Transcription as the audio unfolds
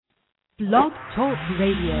Blog Talk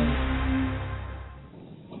Radio.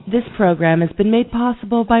 This program has been made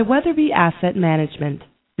possible by Weatherby Asset Management.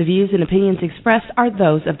 The views and opinions expressed are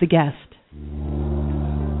those of the guest.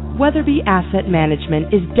 Weatherby Asset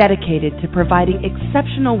Management is dedicated to providing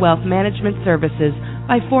exceptional wealth management services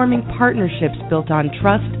by forming partnerships built on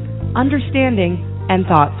trust, understanding, and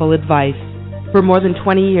thoughtful advice. For more than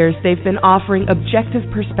 20 years, they've been offering objective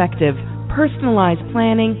perspective, personalized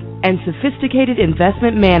planning, and sophisticated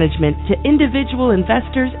investment management to individual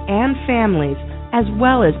investors and families, as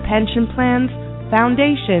well as pension plans,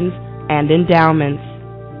 foundations, and endowments.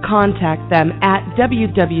 Contact them at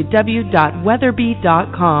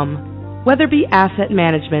www.weatherby.com. Weatherby Asset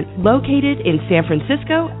Management, located in San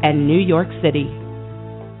Francisco and New York City.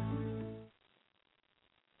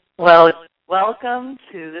 Well, welcome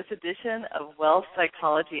to this edition of Wealth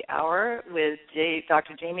Psychology Hour with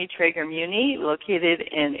Dr. Jamie Traeger-Muni, located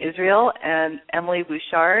in Israel, and Emily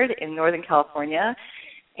Bouchard in Northern California.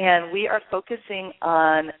 And we are focusing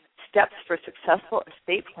on steps for successful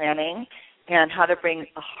estate planning and how to bring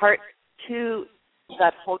the heart to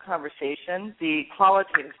that whole conversation, the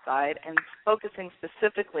qualitative side, and focusing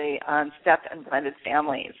specifically on step and blended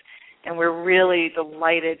families. And we're really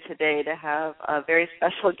delighted today to have a very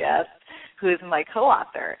special guest who is my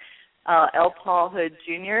co-author, L. Paul Hood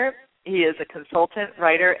Jr. He is a consultant,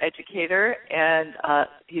 writer, educator, and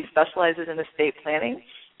he specializes in estate planning.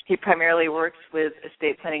 He primarily works with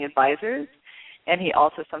estate planning advisors, and he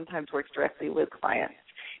also sometimes works directly with clients.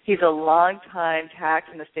 He's a longtime tax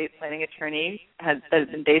and estate planning attorney, has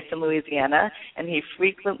been based in Louisiana, and he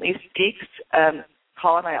frequently speaks.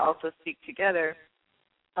 Paul and I also speak together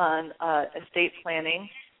on estate planning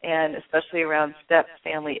and especially around step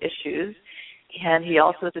family issues. And he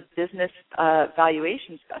also is a business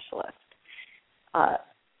valuation specialist.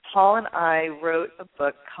 Paul and I wrote a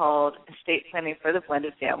book called Estate Planning for the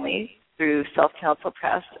Blended Family through Self-Counsel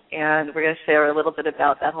Press, and we're going to share a little bit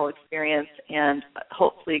about that whole experience and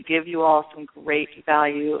hopefully give you all some great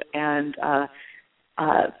value and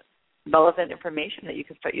relevant information that you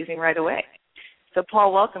can start using right away. So,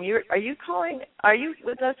 Paul, welcome. Are you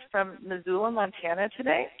with us from Missoula, Montana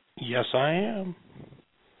today? Yes, I am.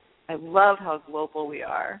 I love how global we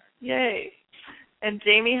are. Yay. And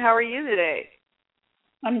Jamie, how are you today?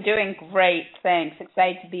 I'm doing great, thanks.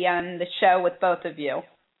 Excited to be on the show with both of you.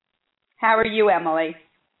 How are you, Emily?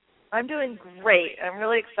 I'm doing great. I'm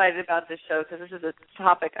really excited about this show because this is a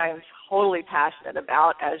topic I am totally passionate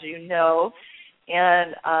about, as you know.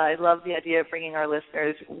 And I love the idea of bringing our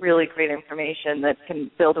listeners really great information that can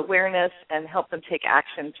build awareness and help them take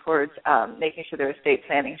action towards making sure their estate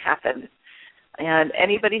planning happens. And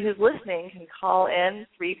anybody who's listening can call in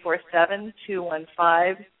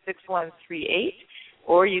 347-215-6138,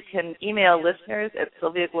 or you can email listeners at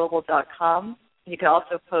sylviaglobal.com. You can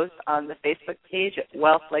also post on the Facebook page at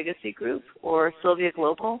Wealth Legacy Group or Sylvia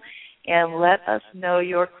Global, and let us know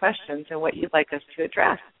your questions and what you'd like us to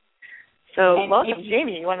address. So, welcome,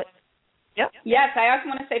 Jamie. You want to? Yep. Yes, I also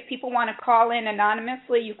want to say if people want to call in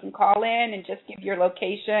anonymously, you can call in and just give your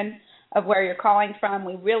location of where you're calling from.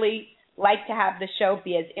 We really like to have the show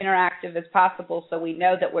be as interactive as possible so we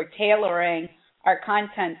know that we're tailoring our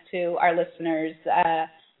content to our listeners'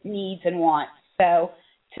 needs and wants. So,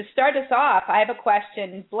 to start us off, I have a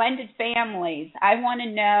question. Blended families. I want to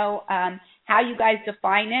know how you guys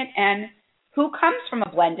define it and who comes from a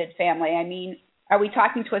blended family. I mean, are we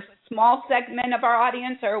talking to a small segment of our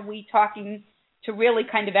audience, or are we talking to really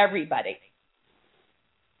kind of everybody?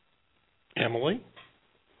 Emily?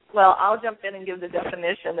 Well, I'll jump in and give the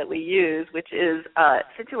definition that we use, which is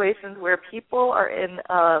situations where people are in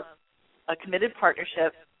a committed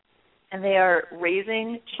partnership and they are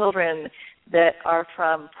raising children that are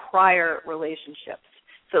from prior relationships.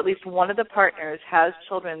 So at least one of the partners has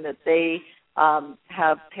children that they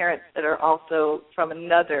have parents that are also from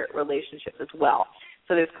another relationship as well.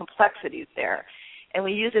 So there's complexities there. And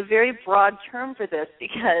we use a very broad term for this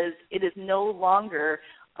because it is no longer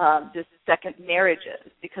just second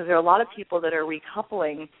marriages, because there are a lot of people that are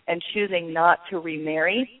recoupling and choosing not to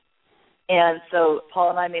remarry. And so Paul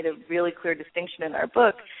and I made a really clear distinction in our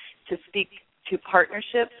book to speak to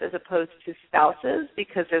partnerships as opposed to spouses,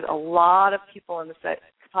 because there's a lot of people in the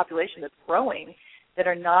population that's growing that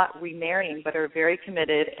are not remarrying but are very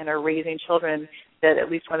committed and are raising children that at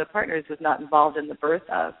least one of the partners was not involved in the birth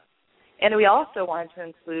of. And we also wanted to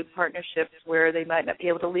include partnerships where they might not be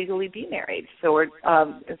able to legally be married, so we're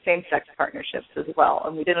same-sex partnerships as well.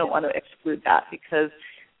 And we didn't want to exclude that because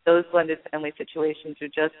those blended family situations are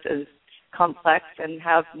just as complex and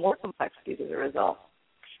have more complexities as a result.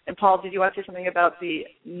 And Paul, did you want to say something about the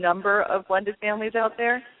number of blended families out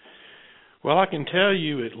there? Well, I can tell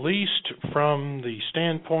you, at least from the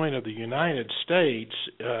standpoint of the United States,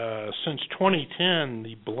 since 2010,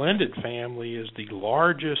 the blended family is the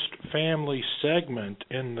largest family segment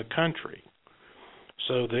in the country.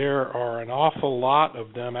 So there are an awful lot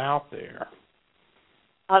of them out there.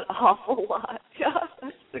 An awful lot. Yeah,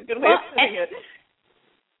 that's a good way of putting it.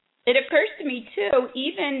 It occurs to me, too,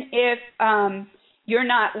 even if you're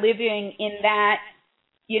not living in that,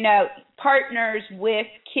 partners with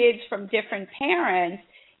kids from different parents,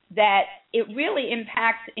 that it really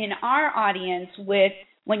impacts in our audience with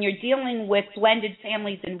when you're dealing with blended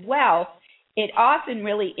families and wealth, it often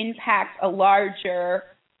really impacts a larger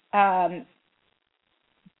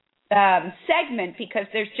segment because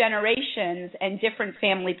there's generations and different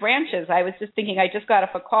family branches. I was just thinking, I just got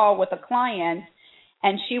off a call with a client,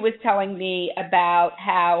 and she was telling me about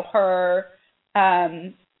how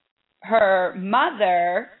her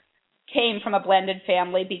mother came from a blended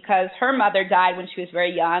family because her mother died when she was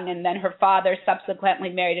very young, and then her father subsequently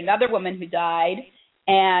married another woman who died,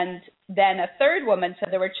 and then a third woman, so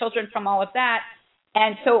there were children from all of that.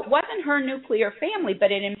 And so it wasn't her nuclear family,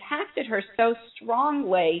 but it impacted her so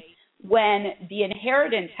strongly when the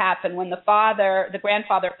inheritance happened, when the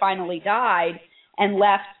grandfather finally died and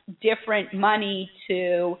left different money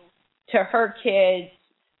to her kids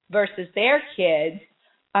versus their kids,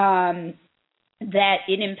 that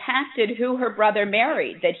it impacted who her brother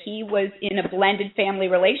married, that he was in a blended family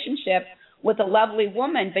relationship with a lovely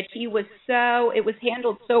woman, but it was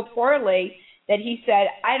handled so poorly that he said,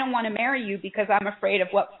 I don't want to marry you because I'm afraid of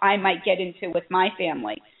what I might get into with my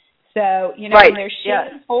family. So, right. When there's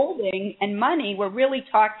shareholding and money, we're really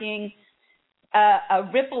talking a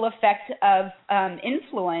ripple effect of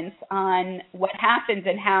influence on what happens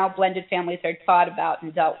and how blended families are thought about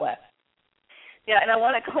and dealt with. Yeah, and I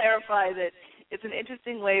want to clarify that it's an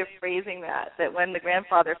interesting way of phrasing that when the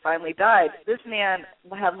grandfather finally died, this man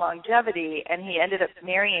had longevity, and he ended up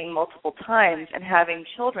marrying multiple times and having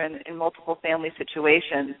children in multiple family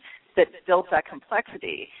situations that built that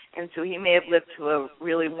complexity. And so he may have lived to a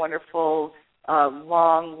really wonderful,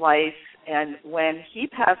 long life, and when he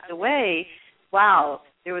passed away, wow,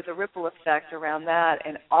 there was a ripple effect around that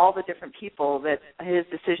and all the different people that his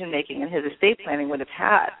decision-making and his estate planning would have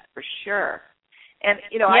had, for sure. And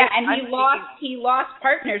he lost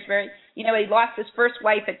partners he lost his first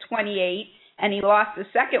wife at 28 and he lost his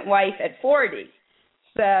second wife at 40.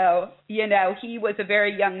 So, he was a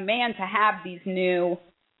very young man to have these new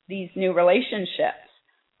relationships.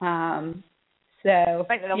 I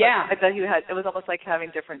bet it was almost like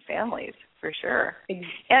having different families, for sure.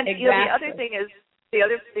 And exactly. The other thing is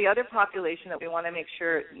the other population that we want to make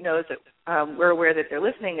sure knows that we're aware that they're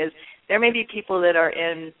listening is there may be people that are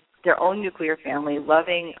in their own nuclear family,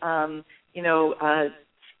 loving,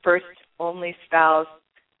 first only spouse,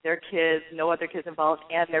 their kids, no other kids involved,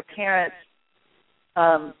 and their parents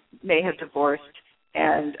may have divorced,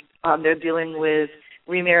 and they're dealing with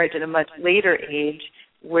remarriage at a much later age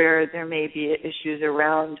where there may be issues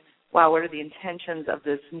around, wow, what are the intentions of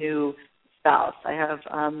this new spouse? I have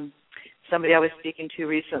somebody I was speaking to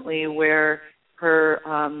recently where her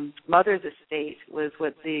mother's estate was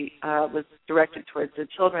was directed towards the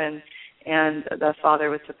children, and the father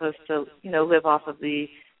was supposed to, live off of the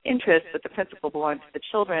interest, but the principal belonged to the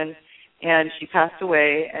children. And she passed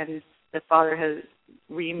away, and the father has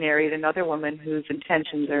remarried another woman whose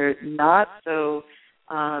intentions are not so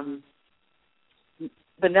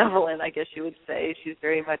benevolent, I guess you would say. She's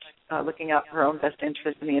very much looking out for her own best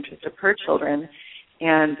interest and the interest of her children.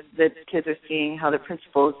 And the kids are seeing how the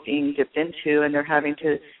principal is being dipped into, and they're having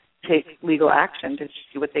to take legal action to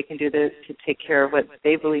see what they can do to take care of what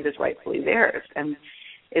they believe is rightfully theirs. And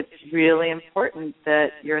it's really important that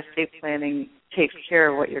your estate planning takes care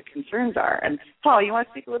of what your concerns are. And Paul, you want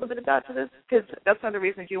to speak a little bit about this? Because that's one of the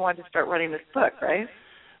reasons you wanted to start writing this book, right?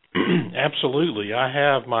 Absolutely. I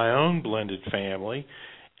have my own blended family,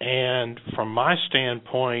 and from my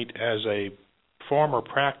standpoint as a former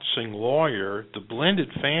practicing lawyer, the blended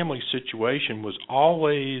family situation was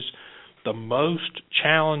always the most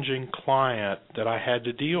challenging client that I had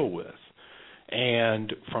to deal with.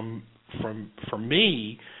 And for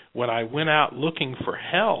me, when I went out looking for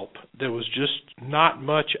help, there was just not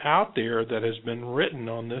much out there that has been written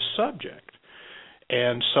on this subject.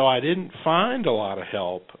 And so I didn't find a lot of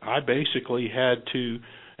help. I basically had to,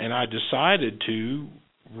 and I decided to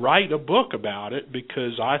write a book about it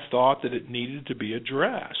because I thought that it needed to be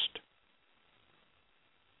addressed.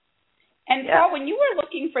 And Paul, when you were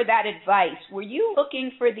looking for that advice, were you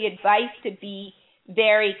looking for the advice to be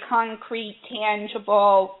very concrete,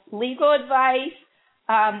 tangible, legal advice?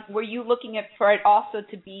 Were you looking for it also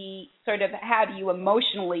to be sort of how do you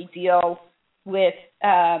emotionally deal with,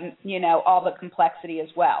 all the complexity as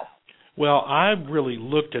well? Well, I've really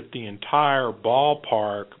looked at the entire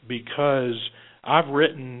ballpark because I've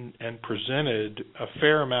written and presented a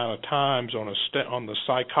fair amount of times on the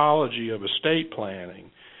psychology of estate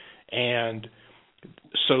planning, and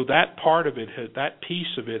so that part of it, that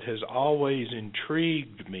piece of it, has always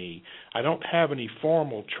intrigued me. I don't have any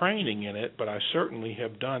formal training in it, but I certainly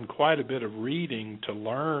have done quite a bit of reading to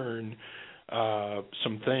learn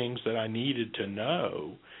some things that I needed to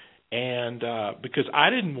know. And because I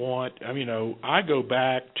didn't want, I go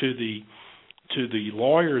back to the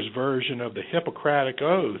lawyer's version of the Hippocratic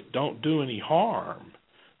Oath: don't do any harm,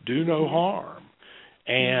 do no harm.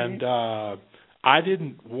 And I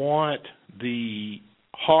didn't want the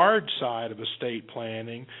hard side of estate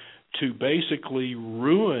planning to basically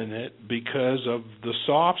ruin it because of the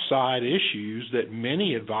soft side issues that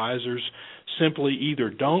many advisors simply either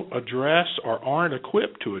don't address or aren't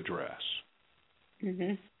equipped to address.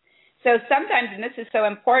 Mm-hmm. So sometimes, and this is so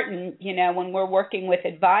important, when we're working with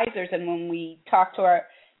advisors and when we talk to our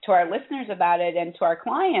listeners about it and to our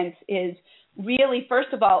clients, is really,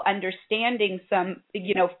 first of all, understanding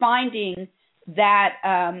finding that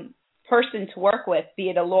person to work with, be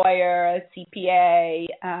it a lawyer, a CPA,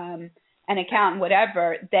 an accountant,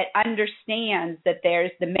 whatever, that understands that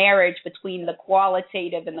there's the marriage between the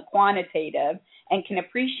qualitative and the quantitative and can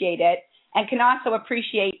appreciate it, and can also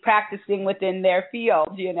appreciate practicing within their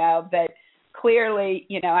field, that clearly,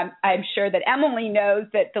 I'm sure that Emily knows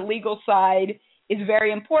that the legal side is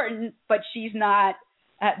very important, but she's not,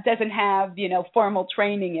 doesn't have, formal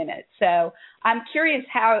training in it. So I'm curious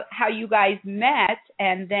how you guys met,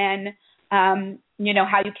 and then,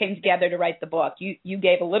 how you came together to write the book. You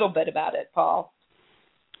gave a little bit about it, Paul.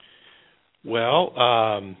 Well,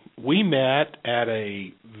 we met at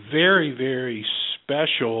a very, very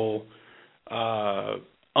special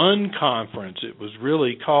unconference. It was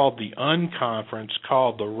really called the Unconference,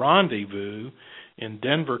 called the Rendezvous, in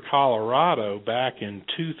Denver, Colorado, back in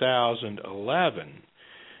 2011.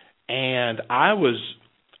 And I was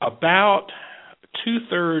about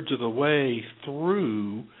 2/3 of the way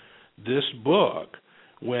through this book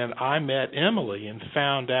when I met Emily and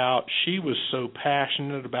found out she was so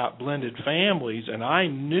passionate about blended families, and I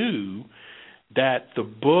knew that the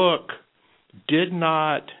book did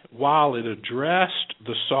not, while it addressed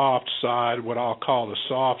the soft side, what I'll call the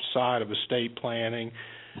soft side of estate planning,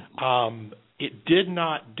 it did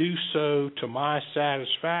not do so to my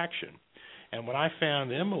satisfaction. And when I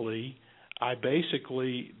found Emily,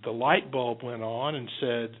 the light bulb went on and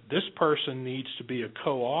said, this person needs to be a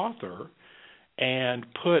co-author, and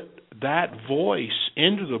put that voice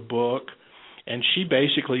into the book. And she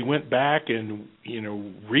basically went back and,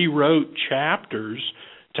 rewrote chapters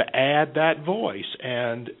to add that voice.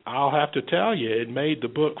 And I'll have to tell you, it made the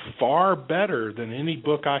book far better than any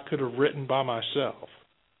book I could have written by myself.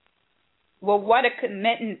 Well, what a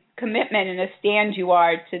commitment and a stand you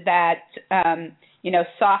are to that,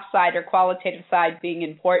 soft side or qualitative side being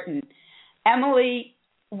important. Emily,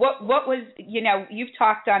 what was, you've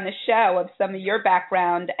talked on the show of some of your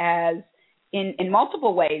background as in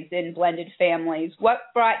multiple ways in blended families. What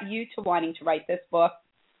brought you to wanting to write this book?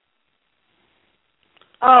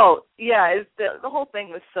 Oh, yeah, the whole thing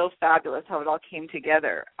was so fabulous how it all came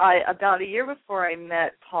together. About a year before I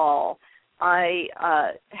met Paul, I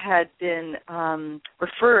had been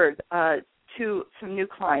referred to some new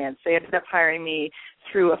clients. They ended up hiring me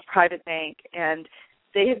through a private bank, and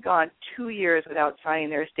they had gone 2 years without signing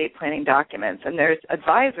their estate planning documents, and their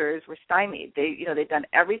advisors were stymied. They'd done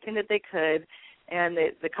everything that they could, and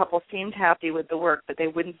the couple seemed happy with the work, but they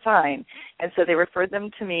wouldn't sign. And so they referred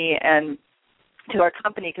them to me and to our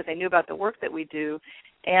company because they knew about the work that we do,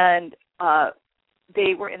 and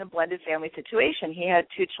they were in a blended family situation. He had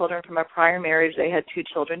 2 children from a prior marriage. They had 2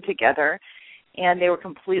 children together, and they were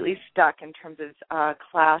completely stuck in terms of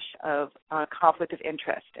clash of conflict of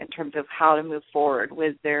interest in terms of how to move forward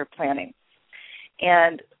with their planning.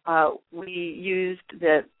 And we used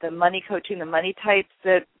the money coaching, the money types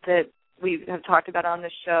that we have talked about on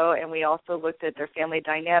the show, and we also looked at their family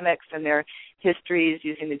dynamics and their histories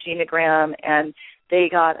using the genogram, and they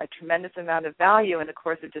got a tremendous amount of value in the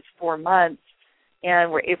course of just 4 months,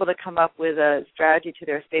 and were able to come up with a strategy to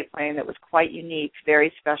their estate planning that was quite unique,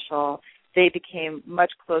 very special. They became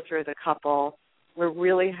much closer as a couple. We're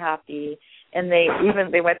really happy, and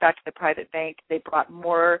they went back to the private bank. They brought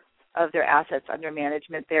more of their assets under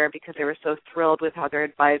management there because they were so thrilled with how their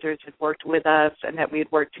advisors had worked with us and that we had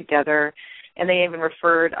worked together. And they even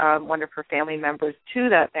referred one of her family members to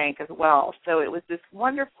that bank as well. So it was this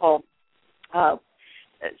wonderful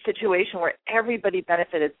situation where everybody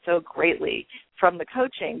benefited so greatly from the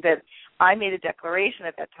coaching that I made a declaration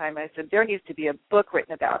at that time. I said, there needs to be a book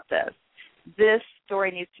written about this. This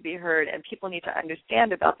story needs to be heard, and people need to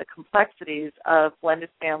understand about the complexities of blended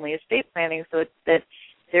family estate planning so that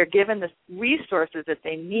they're given the resources that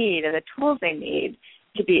they need and the tools they need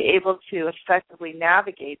to be able to effectively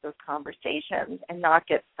navigate those conversations and not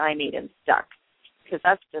get stymied and stuck, because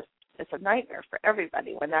it's a nightmare for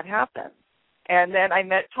everybody when that happens. And then I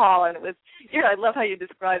met Paul, and it was, I love how you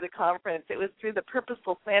describe the conference. It was through the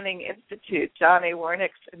Purposeful Planning Institute, John A.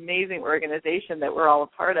 Warnick's amazing organization that we're all a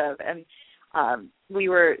part of. And we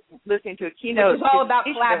were listening to a keynote. Which is all about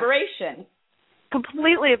collaboration.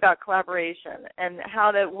 Completely about collaboration and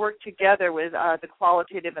how to work together with the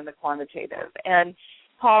qualitative and the quantitative. And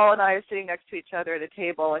Paul and I are sitting next to each other at a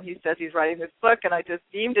table, and he says he's writing this book, and I just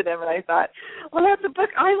beamed at him, and I thought, well, that's a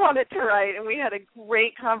book I wanted to write. And we had a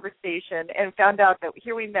great conversation and found out that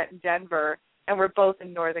here we met in Denver, and we're both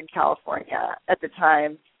in Northern California at the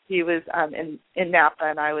time. He was in Napa,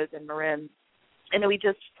 and I was in Marin. And we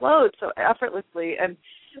just flowed so effortlessly. And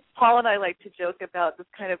Paul and I like to joke about this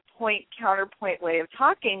kind of point-counterpoint way of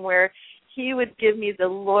talking where he would give me the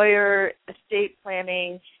lawyer estate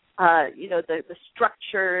planning, the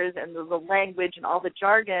structures and the language and all the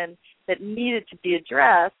jargon that needed to be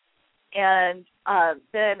addressed. And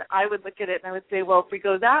then I would look at it and I would say, well, if we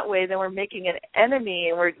go that way, then we're making an enemy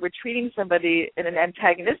and we're treating somebody in an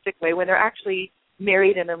antagonistic way when they're actually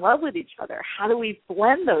married and in love with each other. How do we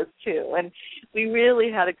blend those two? And we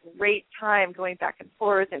really had a great time going back and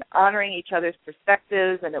forth and honoring each other's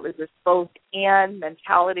perspectives, and it was this both and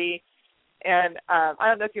mentality. And I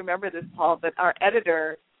don't know if you remember this, Paul, but our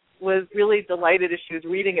editor was really delighted as she was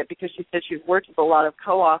reading it because she said she's worked with a lot of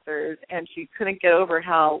co-authors and she couldn't get over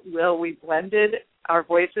how well we blended our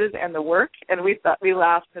voices and the work. And we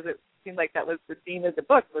laughed because it seemed like that was the theme of the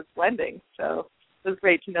book, was blending. So it was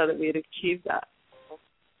great to know that we had achieved that.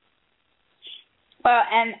 Well,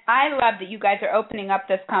 and I love that you guys are opening up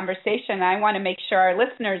this conversation. I want to make sure our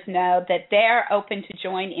listeners know that they're open to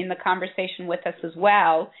join in the conversation with us as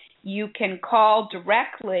well. You can call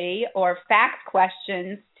directly or fax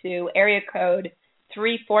questions to area code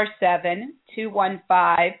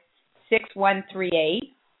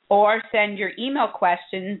 347-215-6138 or send your email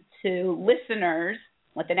questions to listeners,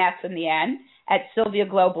 with an S in the end, at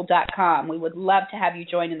sylviaglobal.com. We would love to have you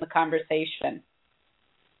join in the conversation.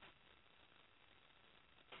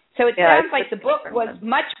 So it sounds like the book was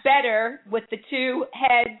much better with the two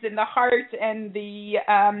heads and the heart and the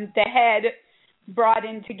head brought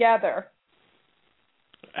in together.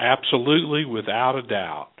 Absolutely, without a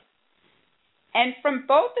doubt. And from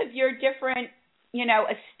both of your different,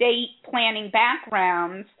 estate planning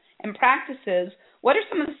backgrounds and practices, what are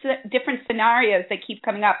some of the different scenarios that keep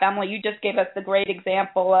coming up? Emily, you just gave us the great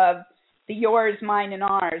example of the yours, mine, and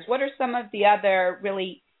ours. What are some of the other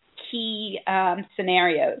really key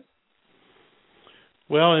scenarios?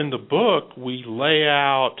 Well, in the book, we lay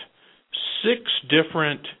out 6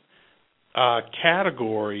 different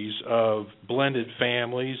categories of blended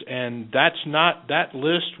families, and that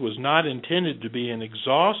list was not intended to be an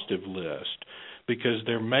exhaustive list because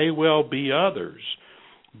there may well be others.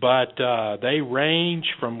 But they range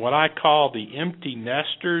from what I call the empty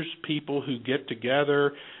nesters, people who get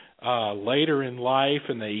together later in life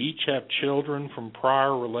and they each have children from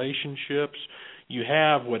prior relationships. You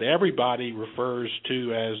have what everybody refers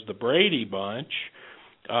to as the Brady Bunch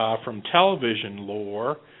from television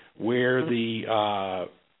lore, where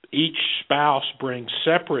each spouse brings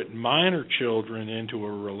separate minor children into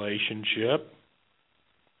a relationship,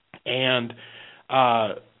 and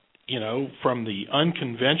from the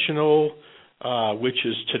unconventional, which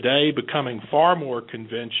is today becoming far more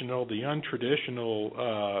conventional, the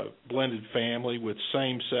untraditional blended family with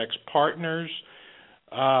same-sex partners.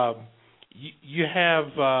 You have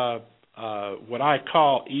what I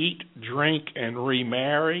call eat, drink, and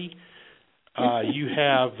remarry. You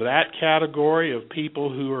have that category of people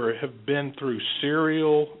who have been through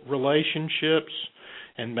serial relationships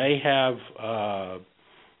and may have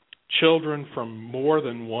children from more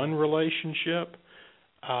than one relationship.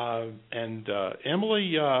 And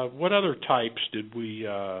Emily, what other types did we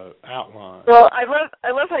outline? Well, I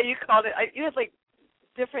love how you called it. You had like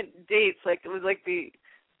different dates. Like it was like the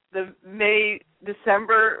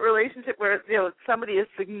May-December relationship where somebody is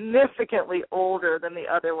significantly older than the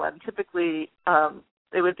other one. Typically,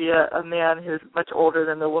 it would be a man who's much older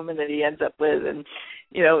than the woman that he ends up with, and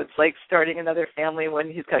it's like starting another family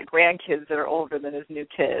when he's got grandkids that are older than his new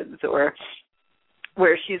kids, or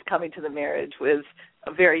where she's coming to the marriage with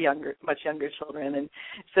much younger children, and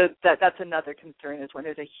so that's another concern is when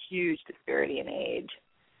there's a huge disparity in age.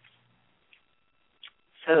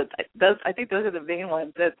 So I think those are the main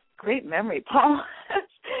ones. That's great memory, Paul.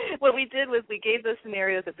 What we did was we gave those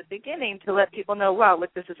scenarios at the beginning to let people know, wow,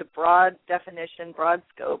 look, this is a broad definition, broad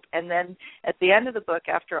scope. And then at the end of the book,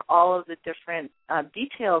 after all of the different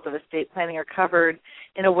details of estate planning are covered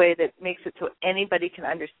in a way that makes it so anybody can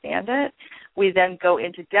understand it, we then go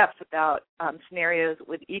into depth about scenarios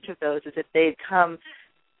with each of those as if they'd come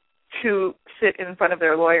to sit in front of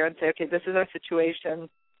their lawyer and say, okay, this is our situation.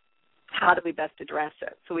 How do we best address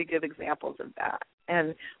it? So we give examples of that.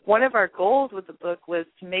 And one of our goals with the book was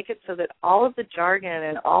to make it so that all of the jargon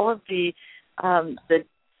and all of the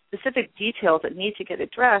specific details that need to get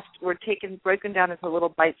addressed were broken down into little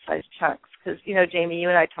bite-sized chunks. Because, Jamie, you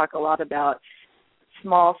and I talk a lot about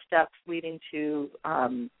small steps leading to,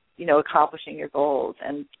 accomplishing your goals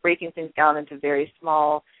and breaking things down into very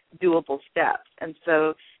small, doable steps. And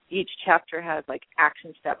so each chapter has,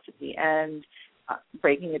 action steps at the end,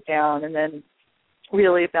 breaking it down, and then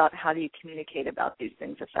really about how do you communicate about these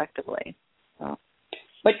things effectively. So.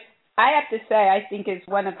 But I have to say, I think is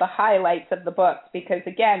one of the highlights of the book because,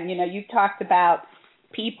 again, you talked about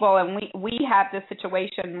people, and we have this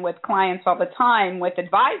situation with clients all the time with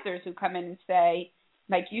advisors who come in and say,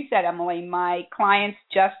 like you said, Emily, my clients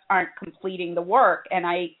just aren't completing the work, and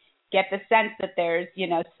I get the sense that there's,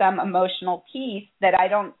 some emotional piece that I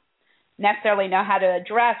don't necessarily know how to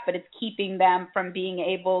address, but it's keeping them from being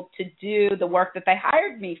able to do the work that they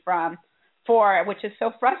hired me for, which is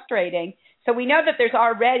so frustrating. So we know that there's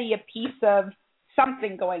already a piece of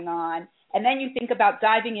something going on. And then you think about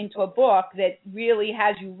diving into a book that really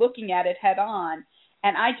has you looking at it head on.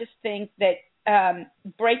 And I just think that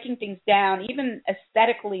breaking things down, even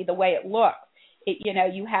aesthetically, the way it looks,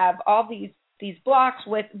 you have all these blocks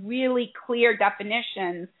with really clear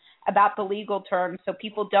definitions about the legal terms so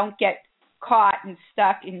people don't get caught and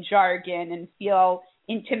stuck in jargon and feel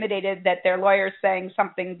intimidated that their lawyer's saying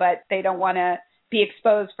something but they don't want to be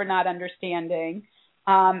exposed for not understanding.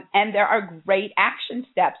 And there are great action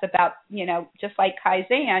steps about, just like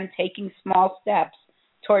Kaizen, taking small steps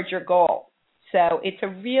towards your goal. So it's a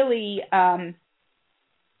really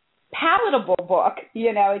palatable book.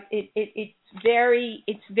 It's very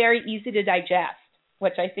easy to digest,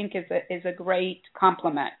 which I think is a great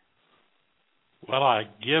compliment. Well, I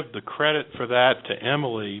give the credit for that to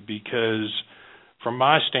Emily because from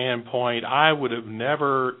my standpoint, I would have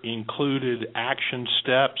never included action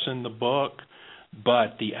steps in the book,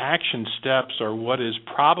 but the action steps are what is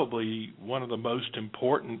probably one of the most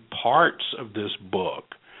important parts of this book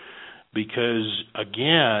because,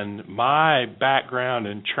 again, my background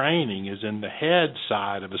and training is in the head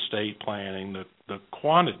side of estate planning, the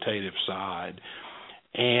quantitative side,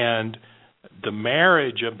 and the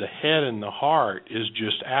marriage of the head and the heart is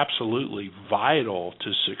just absolutely vital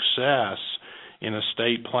to success in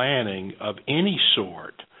estate planning of any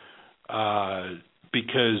sort.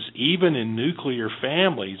 Because even in nuclear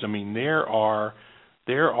families, there are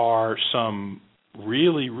some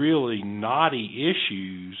really, really knotty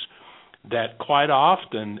issues that quite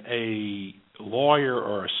often a lawyer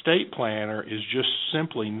or estate planner is just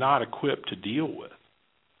simply not equipped to deal with.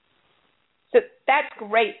 So that's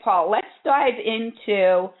great, Paul. Let's dive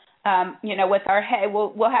into, with our head.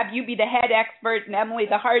 We'll have you be the head expert and Emily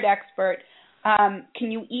the heart expert.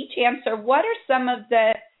 Can you each answer what are some of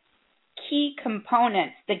the key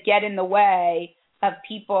components that get in the way of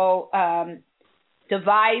people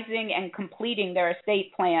devising and completing their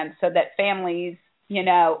estate plans so that families,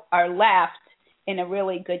 are left in a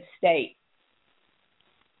really good state?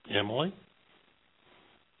 Emily?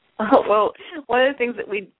 Oh, well, one of the things that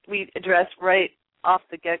we address right off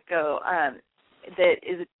the get-go that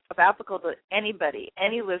is applicable to anybody,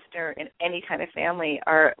 any listener in any kind of family,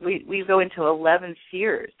 we go into 11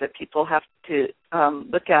 fears that people have to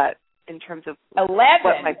look at in terms of 11.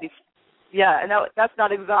 What might be. Yeah, and that's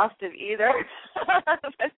not exhaustive either.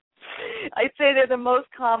 I'd say they're the most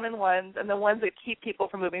common ones and the ones that keep people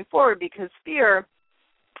from moving forward because fear,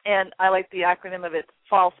 and I like the acronym of it,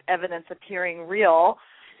 false evidence appearing real,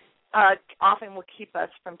 often will keep us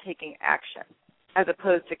from taking action as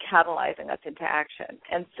opposed to catalyzing us into action.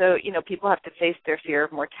 And so, people have to face their fear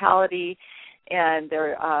of mortality and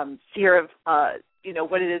their fear of,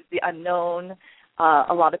 what it is, the unknown.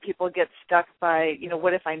 A lot of people get stuck by,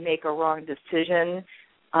 what if I make a wrong decision?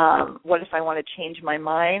 What if I want to change my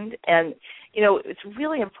mind? And, it's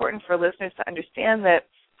really important for listeners to understand that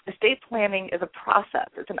estate planning is a process.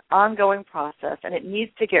 It's an ongoing process, and it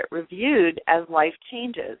needs to get reviewed as life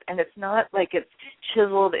changes. And it's not like it's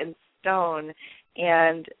chiseled in stone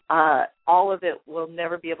and all of it will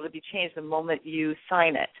never be able to be changed the moment you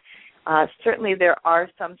sign it. Certainly there are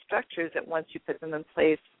some structures that once you put them in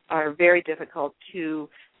place are very difficult to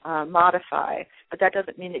modify. But that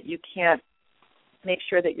doesn't mean that you can't make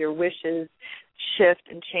sure that your wishes shift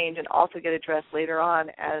and change and also get addressed later on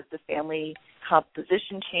as the family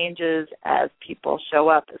composition changes, as people show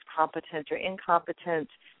up as competent or incompetent,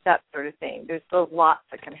 that sort of thing. There's still lots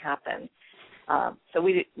that can happen. So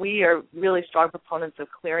we are really strong proponents of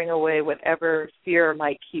clearing away whatever fear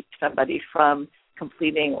might keep somebody from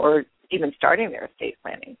completing or even starting their estate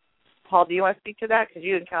planning. Paul, do you want to speak to that? Because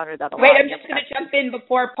you encountered that a lot. Wait, I'm just going to jump in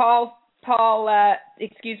before Paul,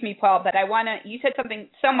 excuse me, Paul, but you said something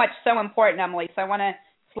so important, Emily, so I want to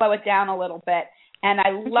slow it down a little bit. And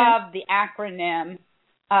I love the acronym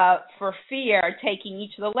for fear, taking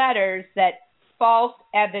each of the letters, that false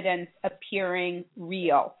evidence appearing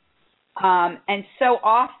real. And so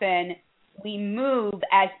often we move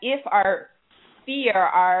as if our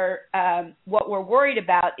fear, what we're worried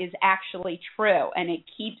about is actually true, and it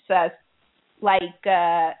keeps us like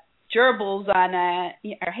gerbils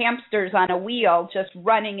or hamsters on a wheel, just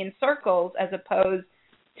running in circles, as opposed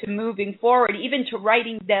to moving forward, even to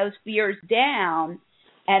writing those fears down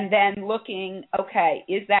and then looking, okay,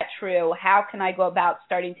 is that true? How can I go about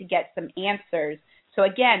starting to get some answers? So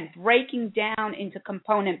again, breaking down into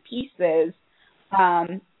component pieces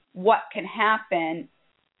what can happen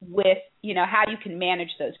with, how you can manage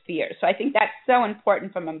those fears. So I think that's so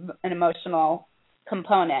important from an emotional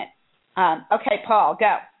component. Okay, Paul,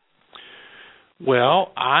 go.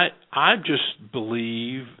 Well, I just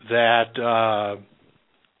believe that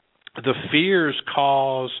the fears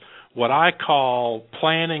cause what I call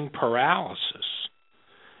planning paralysis.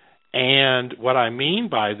 And what I mean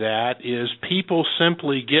by that is people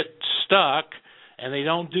simply get stuck and they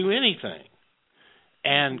don't do anything.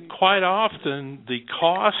 And quite often the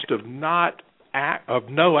cost of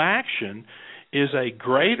no action is a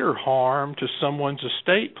greater harm to someone's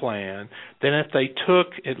estate plan than if they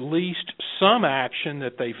took at least some action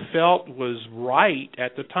that they felt was right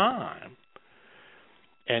at the time.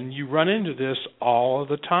 And you run into this all of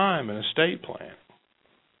the time in estate plan.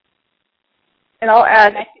 And I'll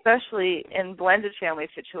add, especially in blended family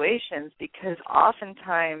situations, because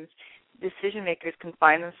oftentimes decision makers can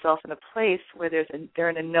find themselves in a place where they're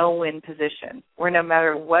in a no-win position, where no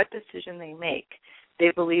matter what decision they make,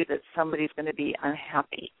 they believe that somebody's going to be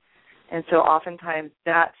unhappy. And so oftentimes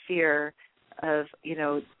that fear of,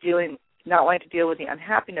 not wanting to deal with the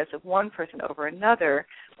unhappiness of one person over another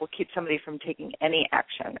will keep somebody from taking any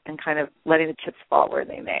action and kind of letting the chips fall where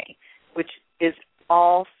they may, which is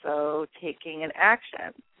also taking an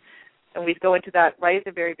action. And we go into that right at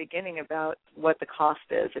the very beginning about what the cost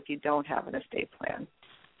is if you don't have an estate plan.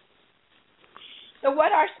 So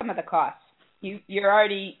what are some of the costs? You're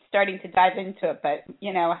already starting to dive into it, but,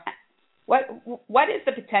 what is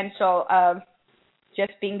the potential of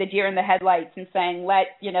just being the deer in the headlights and saying, let,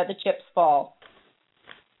 the chips fall?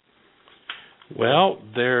 Well,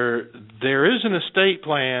 there is an estate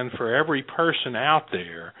plan for every person out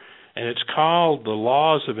there, and it's called the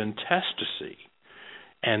laws of intestacy.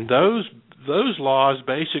 And those laws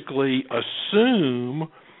basically assume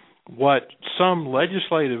what some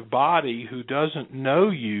legislative body who doesn't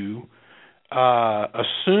know you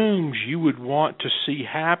assumes you would want to see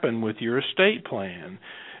happen with your estate plan.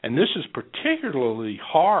 And this is particularly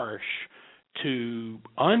harsh to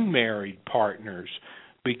unmarried partners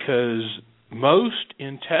because most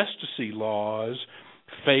intestacy laws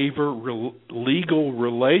favor legal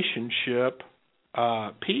relationship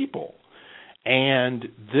people. And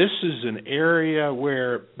this is an area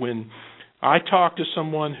where when I talk to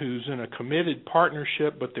someone who's in a committed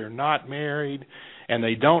partnership but they're not married and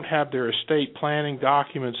they don't have their estate planning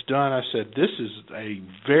documents done, I said, this is a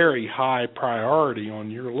very high priority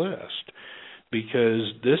on your list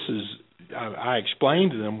because this is, I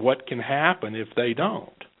explained to them what can happen if they don't.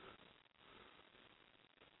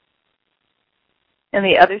 And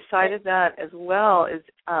the other side of that as well is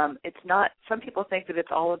it's not, some people think that it's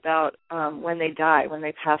all about when they die, when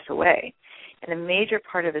they pass away. And a major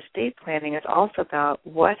part of estate planning is also about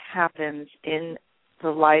what happens in the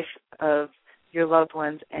life of your loved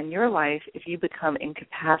ones and your life if you become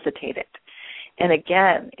incapacitated. And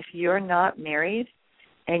again, if you're not married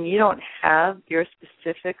and you don't have your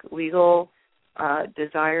specific legal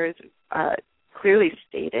desires clearly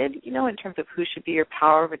stated, in terms of who should be your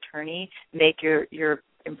power of attorney, make your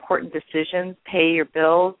important decisions, pay your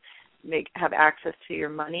bills, have access to your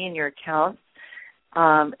money and your accounts.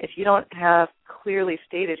 If you don't have clearly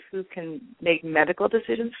stated who can make medical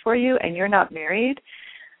decisions for you and you're not married,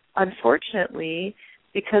 unfortunately,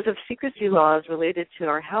 because of secrecy laws related to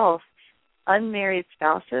our health, unmarried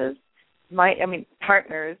spouses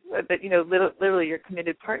partners, but literally your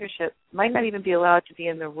committed partnership might not even be allowed to be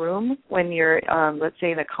in the room when you're, let's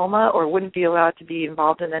say, in a coma, or wouldn't be allowed to be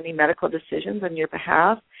involved in any medical decisions on your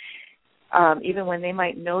behalf, even when they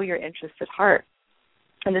might know your interests at heart.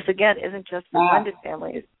 And this, again, isn't just for blended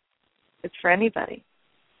families. It's for anybody.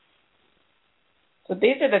 So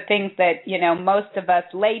these are the things that, most of us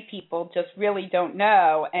lay people just really don't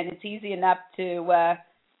know, and it's easy enough to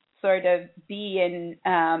sort of be in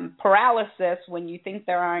paralysis when you think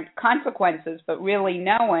there aren't consequences, but really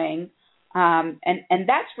knowing, and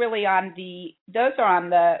that's really those are on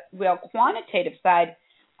the real quantitative side.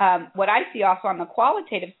 What I see also on the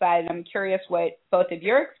qualitative side, and I'm curious what both of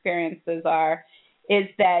your experiences are, is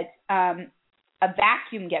that a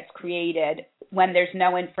vacuum gets created when there's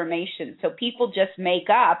no information. So people just make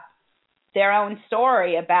up their own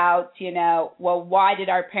story about, why did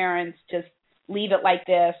our parents just leave it like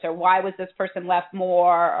this, or why was this person left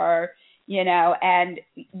more, or, and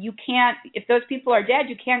you can't, if those people are dead,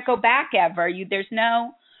 you can't go back ever. There's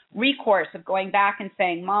no recourse of going back and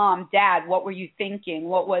saying, Mom, Dad, what were you thinking?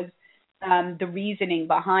 What was the reasoning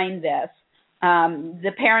behind this?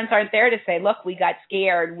 The parents aren't there to say, look, we got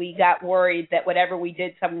scared. We got worried that whatever we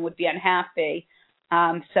did, someone would be unhappy.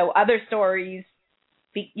 So other stories,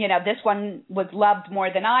 this one was loved more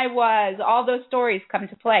than I was. All those stories come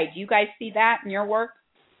to play. Do you guys see that in your work?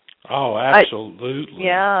 Oh, absolutely.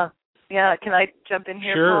 Yeah. Can I jump in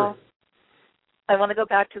here, Sure. Paul? I want to go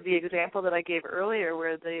back to the example that I gave earlier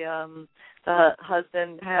where the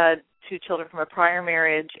husband had 2 children from a prior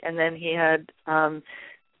marriage, and then he had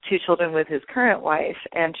 2 children with his current wife,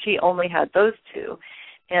 and she only had those 2.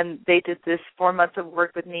 And they did this 4 months of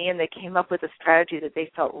work with me, and they came up with a strategy that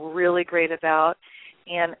they felt really great about.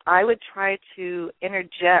 And I would try to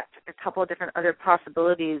interject a couple of different other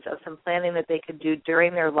possibilities of some planning that they could do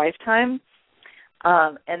during their lifetime.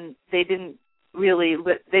 And they didn't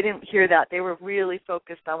hear that. They were really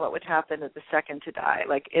focused on what would happen at the second to die,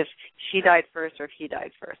 like if she died first or if he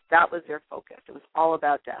died first. That was their focus. It was all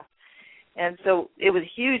about death. And so it was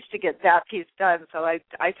huge to get that piece done. So I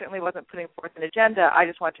certainly wasn't putting forth an agenda. I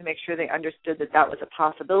just wanted to make sure they understood that that was a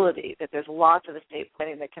possibility, that there's lots of estate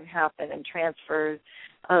planning that can happen and transfers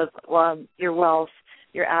of your wealth,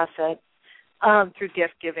 your assets, through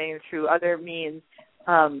gift giving, through other means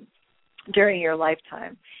during your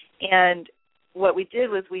lifetime. And what we did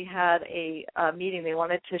was we had a meeting. They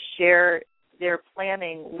wanted to share their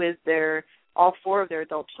planning with all 4 of their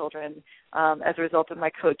adult children as a result of my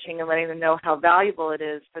coaching, and letting them know how valuable it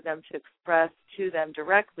is for them to express to them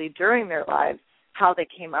directly during their lives how they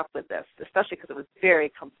came up with this, especially because it was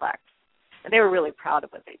very complex. And they were really proud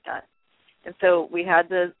of what they'd done. And so we had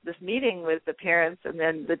this meeting with the parents and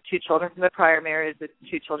then the 2 children from the prior marriage, the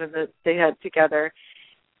 2 children that they had together,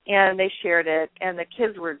 and they shared it, and the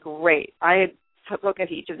kids were great. I had looked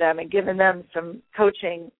at each of them and given them some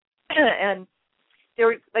coaching, and they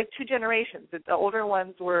were like 2 generations. The older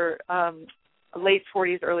ones were late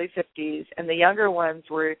 40s, early 50s, and the younger ones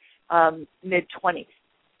were mid-20s.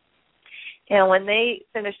 And when they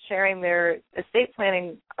finished sharing their estate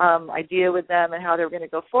planning idea with them and how they were going to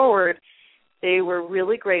go forward, they were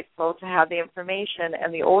really grateful to have the information.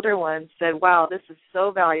 And the older ones said, wow, this is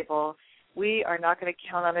so valuable. We are not going to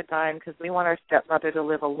count on a dime because we want our stepmother to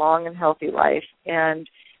live a long and healthy life. And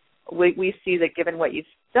we see that given what you've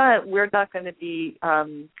done, we're not going to be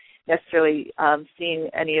necessarily seeing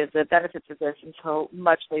any of the benefits of this until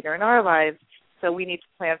much later in our lives. So we need to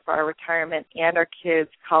plan for our retirement and our kids'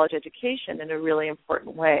 college education in a really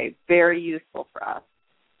important way, very useful for us.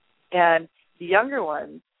 And the younger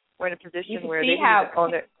ones were in a position where they need to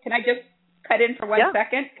own it. Can I just cut in for 1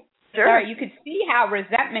 second? Sure. Sorry, you could see how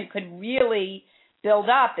resentment could really build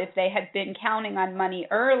up if they had been counting on money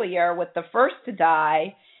earlier with the first to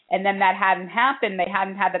die, and then that hadn't happened. They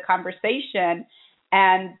hadn't had the conversation,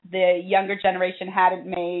 and the younger generation hadn't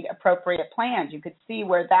made appropriate plans. You could see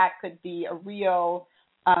where that could be a real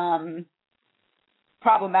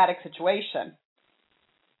problematic situation.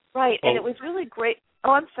 Right, and it was really great.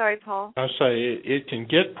 Oh, I'm sorry, Paul. I say it can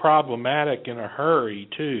get problematic in a hurry,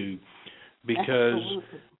 too, because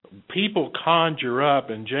people conjure up,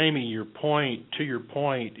 and Jamie, your point,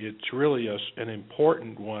 it's really an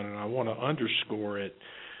important one, and I want to underscore it.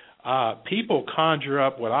 People conjure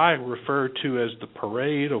up what I refer to as the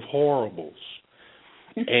parade of horribles.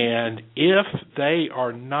 And if they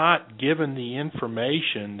are not given the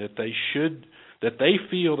information that they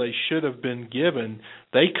feel they should have been given,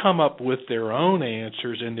 they come up with their own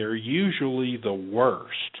answers, and they're usually the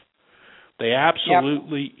worst. They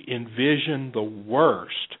absolutely envision the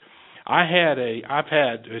worst. I've had,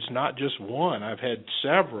 it's not just one, I've had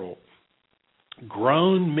several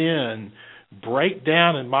grown men break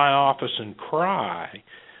down in my office and cry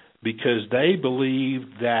because they believe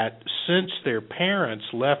that since their parents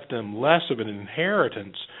left them less of an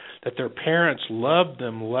inheritance, that their parents loved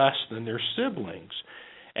them less than their siblings.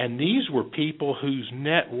 And these were people whose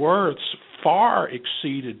net worths far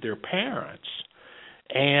exceeded their parents.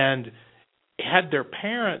 And had their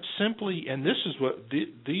parents simply, and this is what,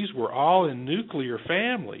 these were all in nuclear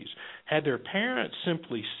families, had their parents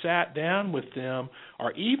simply sat down with them,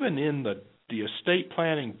 or even in the estate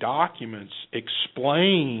planning documents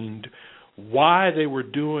explained why they were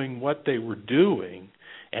doing what they were doing,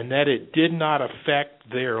 and that it did not affect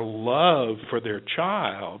their love for their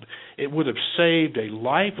child, it would have saved a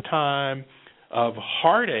lifetime of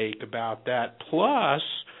heartache about that. Plus,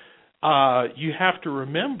 you have to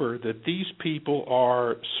remember that these people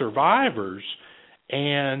are survivors,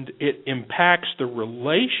 and it impacts the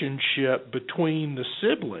relationship between the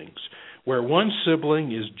siblings. Where one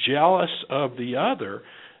sibling is jealous of the other,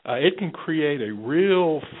 it can create a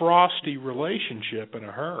real frosty relationship in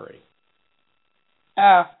a hurry.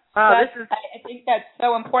 Oh, I think that's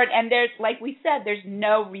so important. And there's, like we said, there's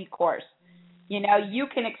no recourse. You know, you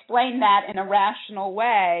can explain that in a rational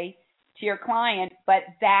way to your client, but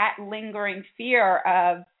that lingering fear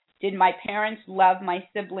of, did my parents love my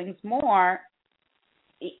siblings more,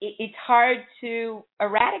 it's hard to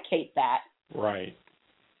eradicate that. Right.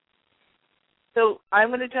 So I'm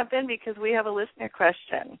going to jump in because we have a listener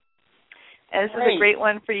question. And this is a great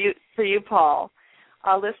one for you, Paul.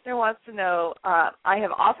 A listener wants to know, I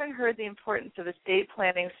have often heard the importance of estate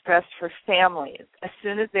planning stressed for families as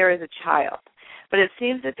soon as there is a child. But it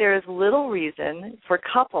seems that there is little reason for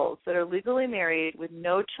couples that are legally married with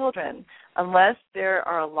no children unless there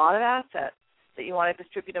are a lot of assets that you want to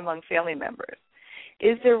distribute among family members.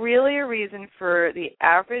 Is there really a reason for the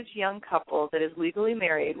average young couple that is legally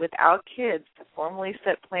married without kids to formally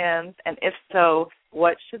set plans? And if so,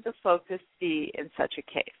 what should the focus be in such a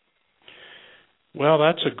case? Well,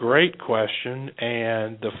 that's a great question.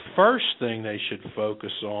 And the first thing they should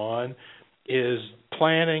focus on is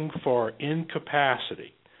planning for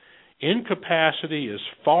incapacity. Incapacity is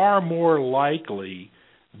far more likely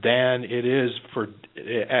than it is for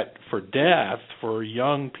death for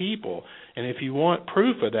young people. And if you want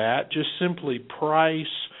proof of that, just simply price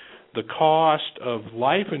the cost of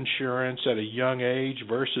life insurance at a young age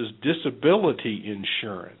versus disability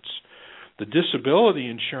insurance. The disability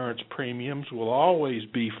insurance premiums will always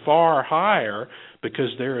be far higher because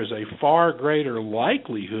there is a far greater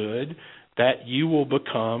likelihood that you will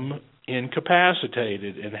become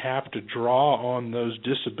incapacitated and have to draw on those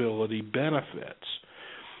disability benefits.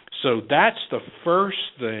 So that's the first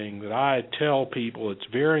thing that I tell people it's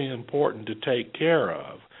very important to take care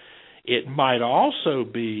of. It might also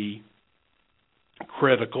be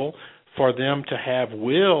critical for them to have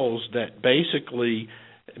wills that basically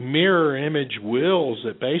mirror image wills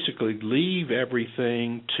that basically leave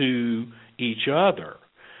everything to each other,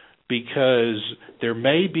 because there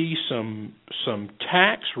may be some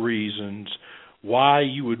tax reasons why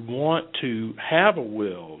you would want to have a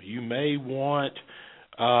will. You may want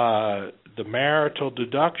the marital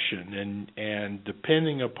deduction, and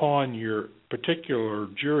depending upon your particular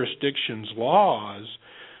jurisdiction's laws,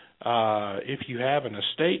 if you have an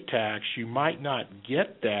estate tax, you might not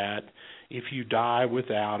get that if you die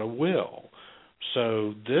without a will.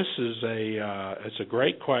 So this is it's a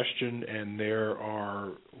great question, and there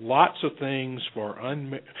are lots of things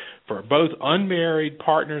for both unmarried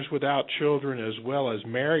partners without children as well as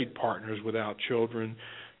married partners without children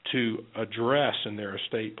to address in their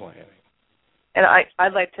estate planning. And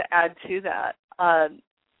I'd like to add to that.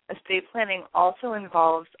 Estate planning also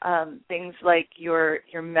involves things like your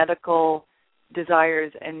medical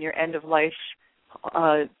desires and your end of life,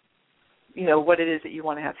 what it is that you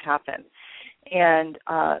want to have happen. And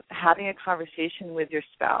having a conversation with your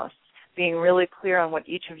spouse, being really clear on what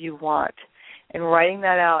each of you want, and writing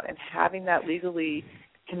that out and having that legally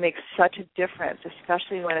can make such a difference,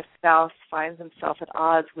 especially when a spouse finds himself at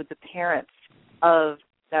odds with the parents of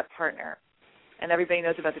that partner. And everybody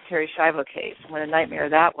knows about the Terri Schiavo case, what a nightmare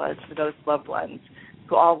that was for those loved ones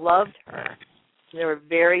who all loved her. There were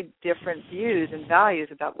very different views and values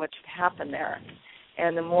about what should happen there.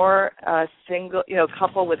 And the more single,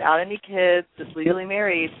 couple without any kids that's legally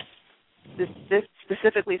married, this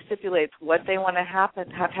specifically stipulates what they want to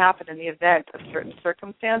have happen in the event of certain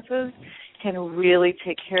circumstances, can really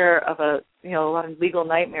take care of a lot of legal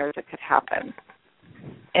nightmares that could happen.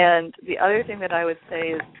 And the other thing that I would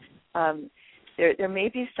say is there may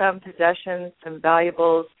be some possessions, some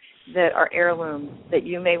valuables that are heirlooms that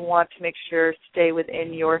you may want to make sure stay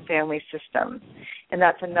within your family system. And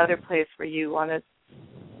that's another place where you want to,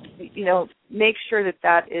 make sure that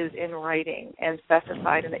that is in writing and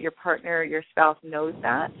specified and that your partner or your spouse knows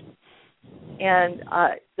that. And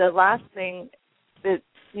the last thing that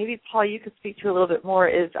maybe, Paul, you could speak to a little bit more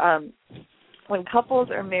is when couples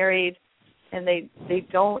are married and they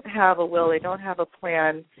don't have a will, they don't have a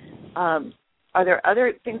plan, are there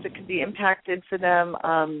other things that could be impacted for them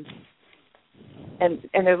and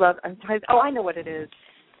their love? I know what it is.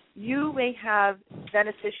 You may have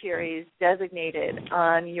beneficiaries designated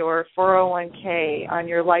on your 401k, on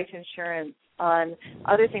your life insurance, on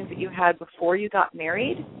other things that you had before you got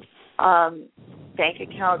married, bank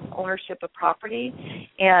accounts, ownership of property,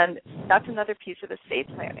 and that's another piece of estate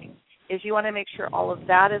planning, is you want to make sure all of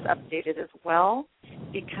that is updated as well,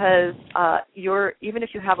 because even if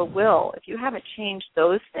you have a will, if you haven't changed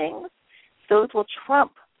those things, those will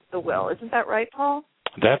trump the will. Isn't that right, Paul?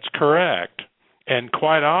 That's correct. And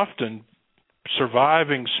quite often,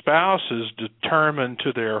 surviving spouses determine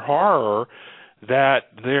to their horror that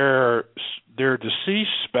their deceased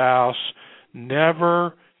spouse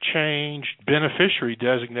never changed beneficiary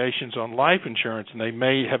designations on life insurance, and they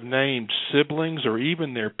may have named siblings or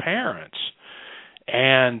even their parents.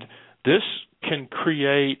 And this can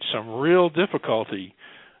create some real difficulty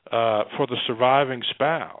for the surviving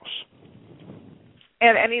spouse.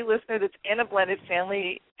 And any listener that's in a blended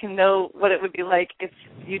family can know what it would be like if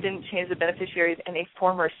you didn't change the beneficiaries and a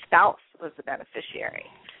former spouse was the beneficiary.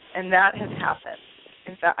 And that has happened.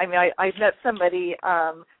 In fact, I met somebody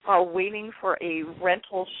while waiting for a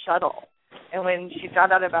rental shuttle. And when she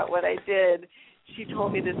found out about what I did, she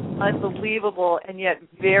told me this unbelievable and yet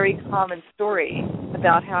very common story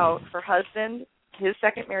about how her husband, his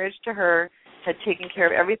second marriage to her, had taken care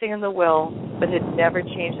of everything in the will, but had never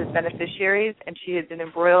changed his beneficiaries, and she had been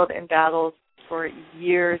embroiled in battles for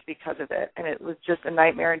years because of it, and it was just a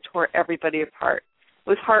nightmare and tore everybody apart. It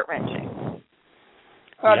was heart-wrenching.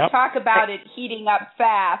 Well, talk about it heating up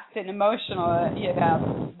fast and emotional,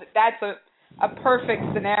 that's a perfect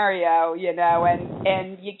scenario,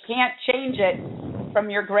 and you can't change it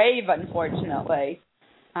from your grave, unfortunately.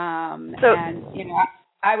 I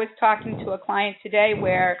was talking to a client today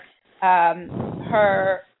where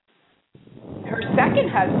her second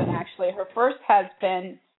husband, actually, her first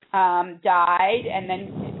husband died, and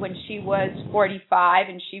then when she was 45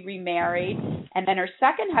 and she remarried, and then her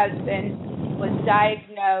second husband was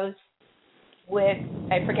diagnosed with,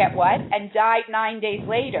 I forget what, and died 9 days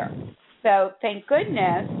later. So thank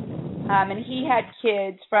goodness, and he had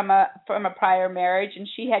kids from a prior marriage, and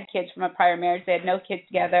she had kids from a prior marriage. They had no kids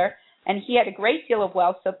together. And he had a great deal of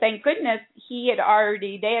wealth, so thank goodness they had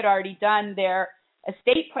already done their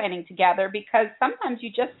estate planning together, because sometimes you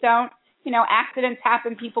just don't, accidents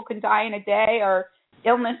happen, people can die in a day, or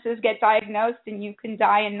illnesses get diagnosed and you can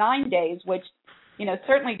die in 9 days, which,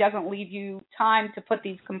 certainly doesn't leave you time to put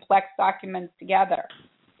these complex documents together.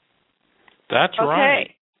 That's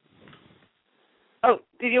right. Oh,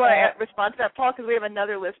 did you want to respond to that, Paul? Because we have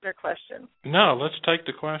another listener question. No, let's take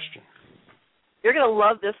the question. You're going to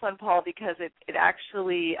love this one, Paul, because it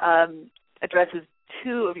actually addresses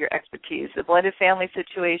two of your expertise, the blended family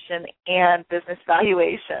situation and business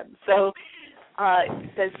valuation. So it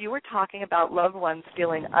says you were talking about loved ones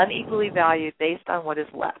feeling unequally valued based on what is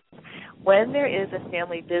left. When there is a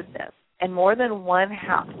family business and more than one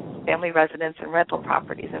house, family residence, and rental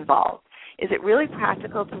properties involved, is it really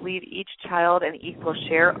practical to leave each child an equal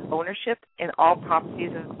share of ownership in all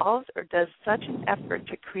properties involved, or does such an effort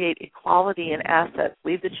to create equality in assets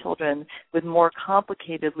leave the children with more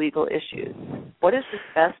complicated legal issues? What is the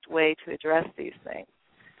best way to address these things?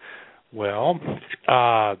 Well,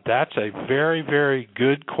 that's a very, very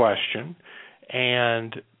good question.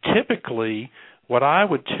 And typically, what I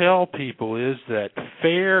would tell people is that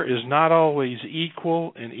fair is not always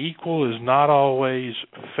equal, and equal is not always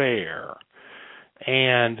fair.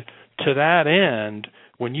 And to that end,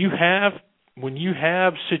 when you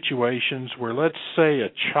have situations where, let's say,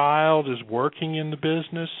 a child is working in the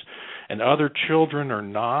business and other children are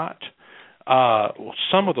not,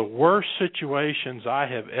 some of the worst situations I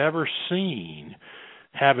have ever seen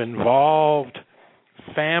have involved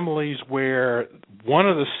families where one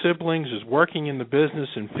of the siblings is working in the business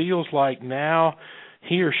and feels like now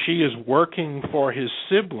he or she is working for his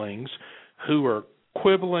siblings, who are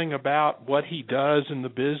quibbling about what he does in the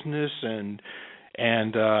business and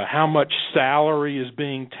how much salary is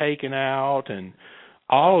being taken out, and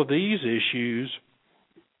all of these issues,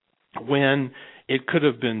 when it could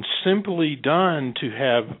have been simply done to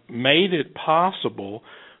have made it possible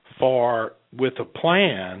for, with a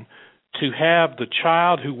plan, to have the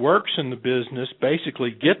child who works in the business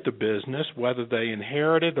basically get the business, whether they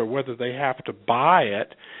inherit it or whether they have to buy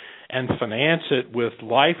it and finance it with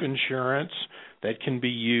life insurance that can be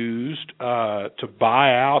used to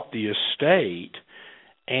buy out the estate.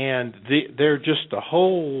 And there are just a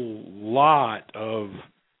whole lot of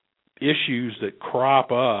issues that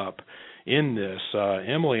crop up in this.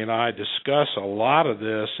 Emily and I discuss a lot of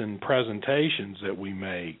this in presentations that we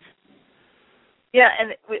make. Yeah,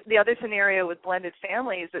 and the other scenario with blended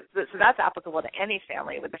families, so that's applicable to any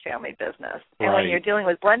family with a family business. And right. When you're dealing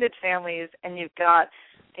with blended families and you've got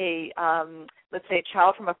a, let's say, a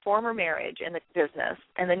child from a former marriage in the business,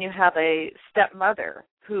 and then you have a stepmother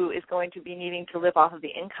who is going to be needing to live off of the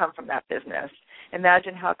income from that business,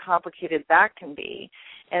 imagine how complicated that can be,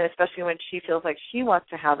 and especially when she feels like she wants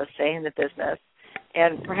to have a say in the business.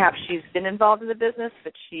 And perhaps she's been involved in the business,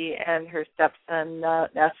 but she and her stepson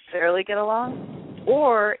not necessarily get along.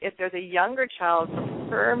 Or if there's a younger child from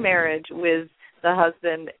her marriage with the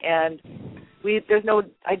husband, and there's no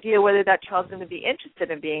idea whether that child's going to be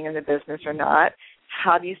interested in being in the business or not,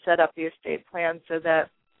 how do you set up the estate plan so that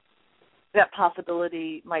that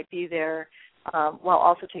possibility might be there while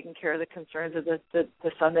also taking care of the concerns of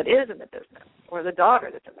the son that is in the business or the daughter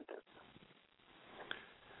that's in the business?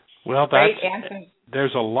 Well,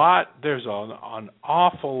 there's an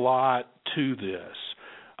awful lot to this.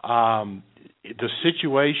 The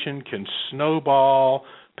situation can snowball,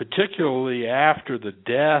 particularly after the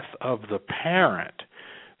death of the parent,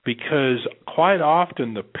 because quite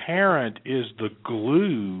often the parent is the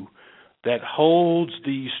glue that holds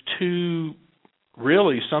these two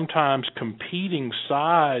really sometimes competing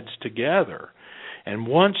sides together. And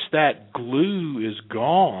once that glue is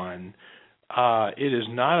gone, it is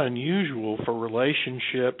not unusual for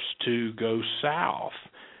relationships to go south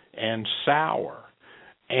and sour.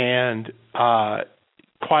 And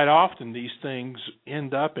quite often these things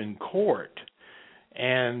end up in court.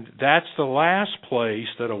 And that's the last place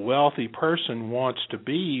that a wealthy person wants to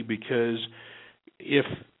be, because if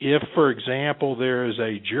for example, there is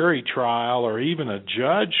a jury trial or even a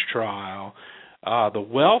judge trial, the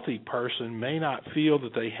wealthy person may not feel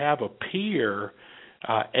that they have a peer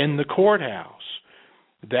in the courthouse,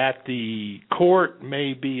 that the court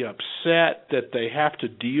may be upset that they have to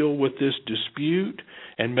deal with this dispute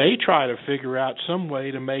and may try to figure out some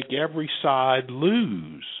way to make every side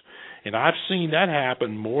lose. And I've seen that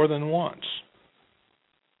happen more than once.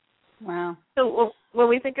 Wow. So when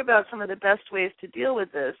we think about some of the best ways to deal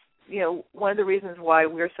with this, one of the reasons why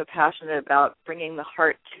we're so passionate about bringing the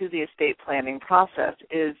heart to the estate planning process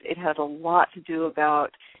is it has a lot to do about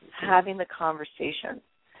having the conversation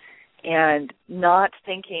and not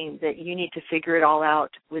thinking that you need to figure it all out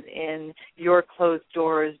within your closed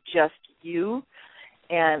doors, just you,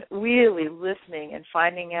 and really listening and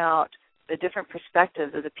finding out the different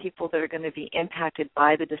perspectives of the people that are going to be impacted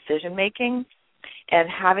by the decision making, and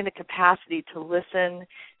having the capacity to listen,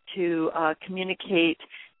 to communicate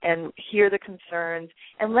and hear the concerns,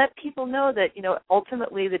 and let people know that,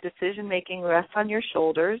 ultimately the decision-making rests on your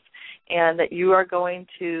shoulders and that you are going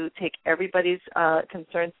to take everybody's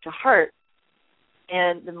concerns to heart.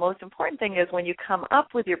 And the most important thing is when you come up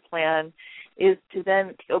with your plan is to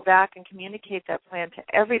then go back and communicate that plan to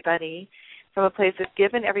everybody from a place of,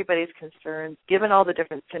 given everybody's concerns, given all the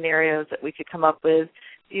different scenarios that we could come up with,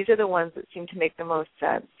 these are the ones that seem to make the most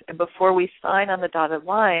sense. And before we sign on the dotted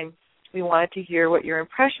line, we wanted to hear what your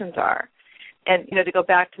impressions are. And, to go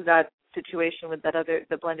back to that situation with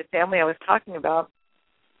the blended family I was talking about,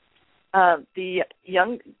 the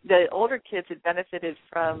older kids had benefited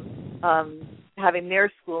from having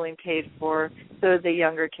their schooling paid for, so did the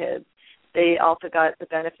younger kids. They also got the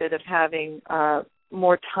benefit of having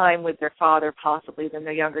more time with their father possibly than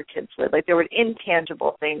their younger kids would. Like, there were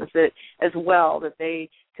intangible things that as well that they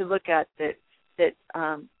could look at that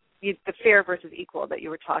the fair versus equal that you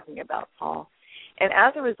were talking about, Paul. And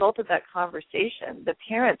as a result of that conversation, the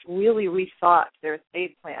parents really rethought their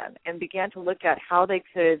estate plan and began to look at how they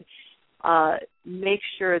could make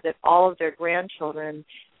sure that all of their grandchildren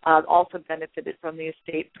also benefited from the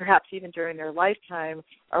estate, perhaps even during their lifetime,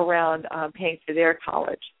 around paying for their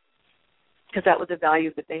college, because that was a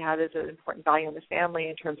value that they had as an important value in the family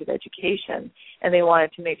in terms of education, and they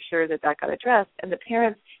wanted to make sure that got addressed. And the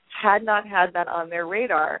parents had not had that on their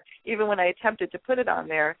radar, even when I attempted to put it on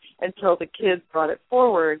there, until the kids brought it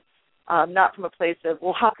forward, not from a place of,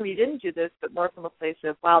 well, how come you didn't do this, but more from a place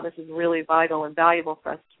of, wow, this is really vital and valuable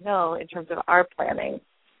for us to know in terms of our planning.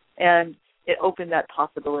 And it opened that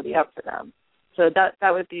possibility up for them. So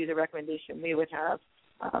that would be the recommendation we would have,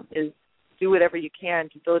 is do whatever you can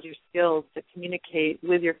to build your skills to communicate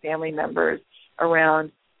with your family members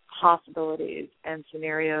around possibilities and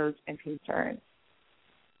scenarios and concerns.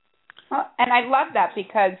 Well, and I love that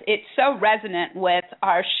because it's so resonant with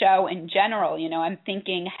our show in general. You know, I'm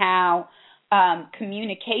thinking how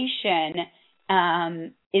communication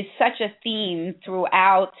is such a theme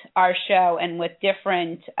throughout our show and with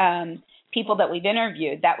different people that we've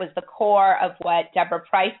interviewed. That was the core of what Deborah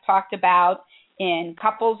Price talked about in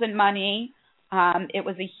Couples and Money. It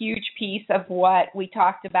was a huge piece of what we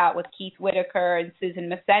talked about with Keith Whitaker and Susan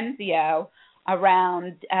Macenzio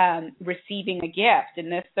around receiving a gift.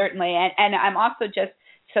 And this certainly, and I'm also just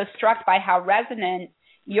so struck by how resonant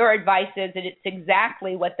your advice is, that it's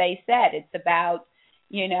exactly what they said. It's about,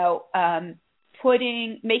 you know,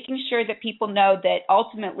 making sure that people know that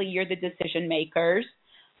ultimately you're the decision makers,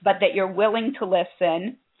 but that you're willing to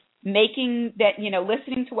listen, making that, you know,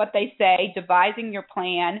 listening to what they say, devising your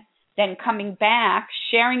plan, then coming back,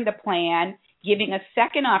 sharing the plan, giving a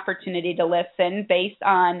second opportunity to listen based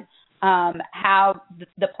on how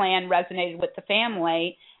the plan resonated with the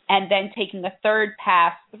family, and then taking a third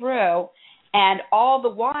pass through. And all the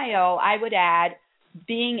while, I would add,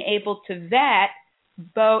 being able to vet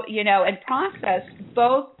both, you know, and process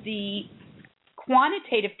both the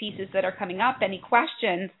quantitative pieces that are coming up, any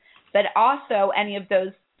questions, but also any of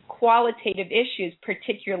those qualitative issues,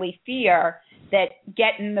 particularly fear, that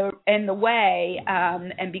get in the way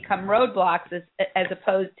and become roadblocks as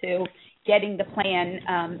opposed to getting the plan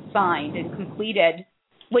signed and completed,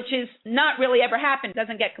 which is not really ever happened,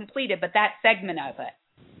 doesn't get completed, but that segment of it.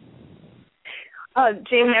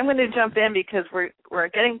 Jamie, I'm going to jump in because we're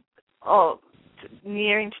getting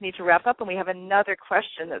nearing to need to wrap up, and we have another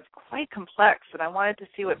question that's quite complex, and I wanted to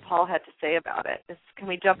see what Paul had to say about it. Can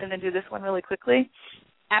we jump in and do this one really quickly?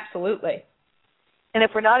 Absolutely. And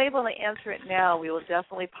if we're not able to answer it now, we will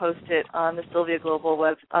definitely post it on the Sylvia Global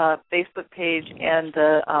Facebook page and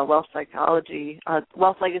the Wealth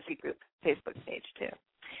Legacy Group Facebook page too.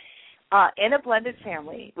 In a blended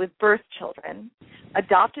family with birth children,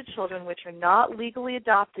 adopted children which are not legally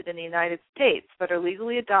adopted in the United States but are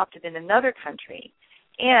legally adopted in another country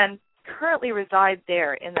and currently reside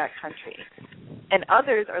there in that country, and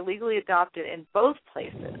others are legally adopted in both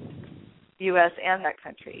places, U.S. and that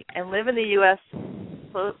country, and live in the U.S.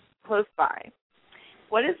 close by.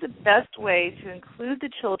 What is the best way to include the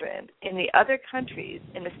children in the other countries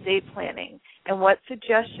in estate planning, and what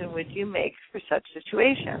suggestion would you make for such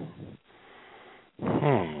situations?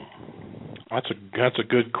 That's a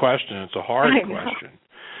good question. It's a hard question.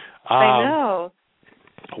 I know.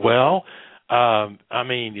 Well, I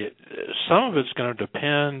mean, some of it's going to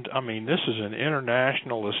depend. I mean, this is an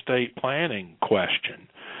international estate planning question.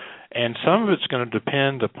 And some of it's going to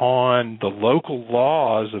depend upon the local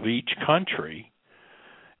laws of each country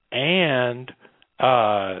and,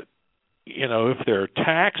 you know, if there are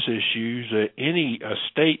tax issues, any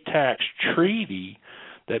estate tax treaty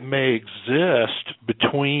that may exist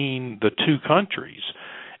between the two countries.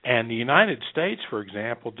 And the United States, for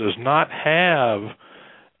example, does not have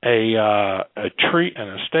an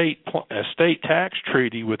estate tax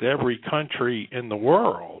treaty with every country in the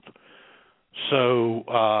world.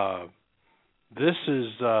 So this is,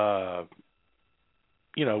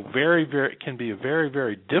 you know, can be a very,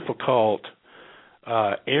 very difficult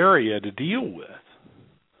area to deal with.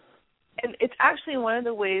 And it's actually one of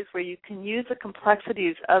the ways where you can use the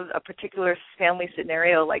complexities of a particular family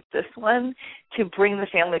scenario like this one to bring the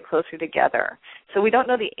family closer together. So we don't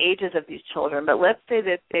know the ages of these children, but let's say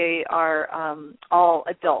that they are all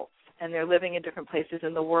adults and they're living in different places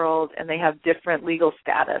in the world and they have different legal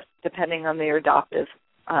status depending on their adoptive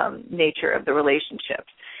nature of the relationship.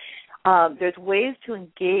 There's ways to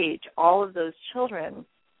engage all of those children,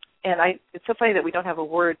 and it's so funny that we don't have a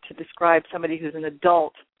word to describe somebody who's an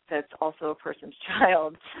adult that's also a person's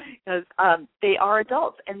child, because they are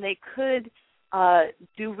adults and they could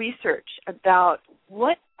do research about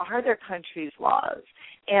what are their country's laws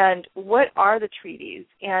and what are the treaties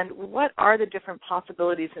and what are the different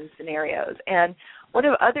possibilities and scenarios and what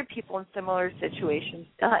have other people in similar situations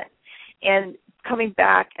done, and coming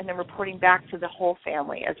back and then reporting back to the whole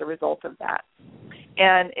family as a result of that.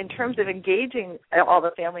 And in terms of engaging all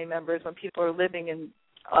the family members when people are living in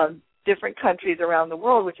different countries around the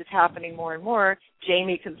world, which is happening more and more,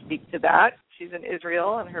 Jamie can speak to that. She's in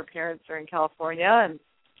Israel and her parents are in California, and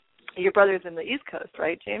your brother's in the East Coast,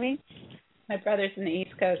 right, Jamie? My brother's in the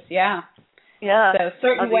East Coast, yeah. Yeah. So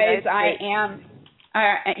certain ways I am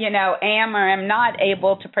or am not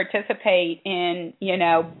able to participate in,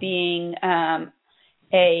 being a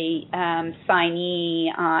signee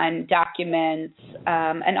on documents,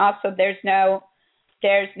 and also there's no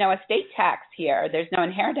estate tax here. There's no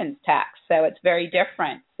inheritance tax, so it's very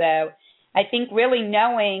different. So I think really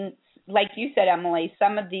knowing, like you said, Emily,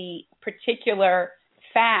 some of the particular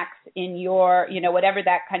facts in your, whatever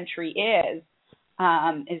that country is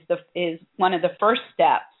one of the first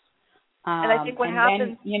steps. And I think what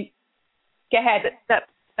happens, go ahead.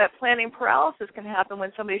 That planning paralysis can happen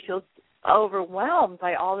when somebody feels overwhelmed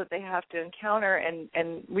by all that they have to encounter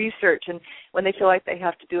and research, and when they feel like they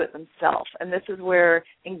have to do it themselves. And this is where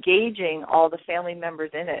engaging all the family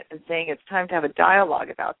members in it and saying it's time to have a dialogue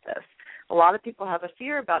about this. A lot of people have a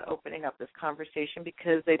fear about opening up this conversation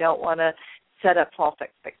because they don't want to set up false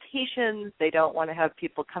expectations. They don't want to have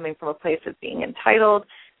people coming from a place of being entitled.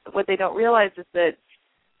 But what they don't realize is that,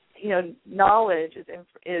 knowledge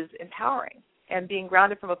is empowering, and being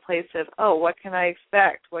grounded from a place of, what can I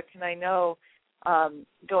expect? What can I know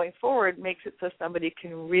going forward makes it so somebody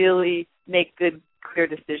can really make good, clear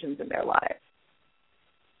decisions in their lives.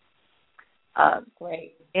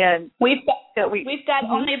 Great. And we've got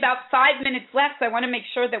only about 5 minutes left, so I want to make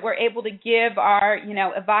sure that we're able to give our,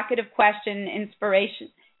 evocative question,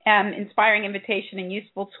 inspiring invitation, and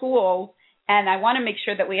useful tools. And I want to make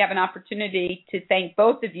sure that we have an opportunity to thank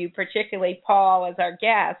both of you, particularly Paul as our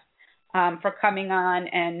guest, for coming on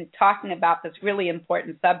and talking about this really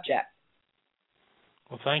important subject.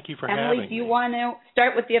 Well, thank you for Emily, having me. Emily, do you want to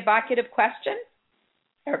start with the evocative question?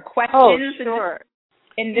 Or questions? Oh, sure.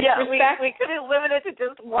 In this respect? We couldn't limit it to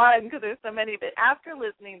just one because there's so many. But after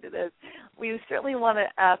listening to this, we certainly want to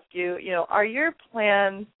ask you, are your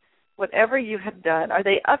plans, whatever you have done, are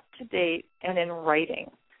they up to date and in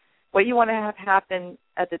writing? What you want to have happen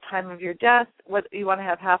at the time of your death, what you want to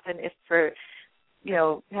have happen if for,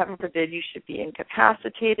 heaven forbid, you should be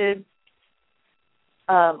incapacitated.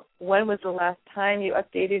 When was the last time you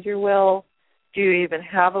updated your will? Do you even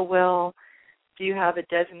have a will? Do you have a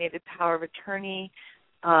designated power of attorney,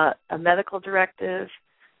 a medical directive?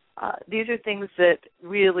 These are things that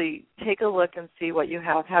really take a look and see what you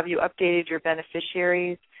have. Have you updated your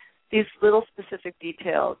beneficiaries? These little specific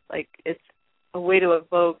details, like it's a way to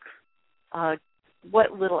evoke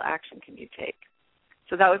what little action can you take.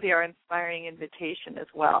 So that would be our inspiring invitation as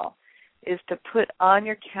well, is to put on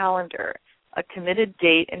your calendar a committed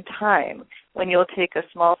date and time when you'll take a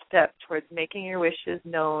small step towards making your wishes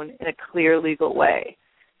known in a clear legal way.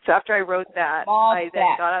 So after I wrote that,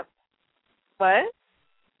 then got up. What?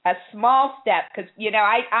 A small step, because,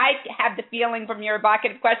 I have the feeling from your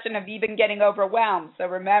evocative question of even getting overwhelmed. So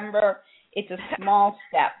remember, it's a small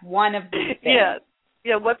step, one of these things. Yes.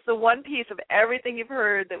 Yeah, what's the one piece of everything you've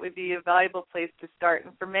heard that would be a valuable place to start?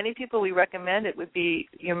 And for many people, we recommend it would be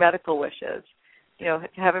your medical wishes.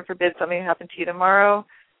 Heaven forbid something happen to you tomorrow.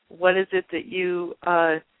 What is it that you,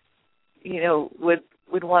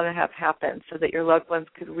 would want to have happen so that your loved ones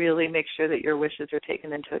could really make sure that your wishes are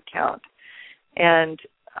taken into account? And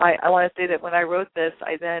I want to say that when I wrote this,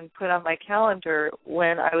 I then put on my calendar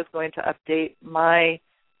when I was going to update my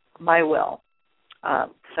will.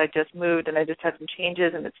 So I just moved and I just had some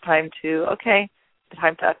changes, and it's time to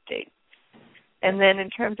update. And then in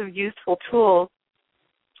terms of useful tools,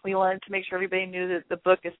 we wanted to make sure everybody knew that the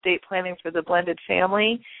book Estate Planning for the Blended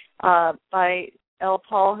Family by L.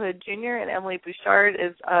 Paul Hood Jr. and Emily Bouchard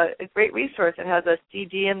is a great resource. It has a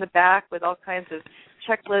CD in the back with all kinds of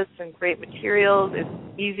checklists and great materials.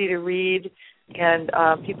 It's easy to read, and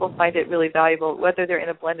people find it really valuable, whether they're in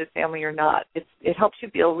a blended family or not. It helps you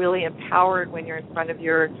feel really empowered when you're in front of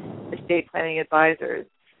your estate planning advisors.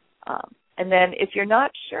 And then if you're not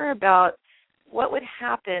sure about what would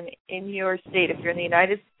happen in your state, if you're in the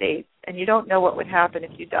United States and you don't know what would happen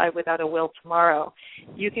if you died without a will tomorrow,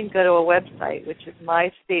 you can go to a website, which is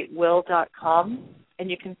mystatewill.com, and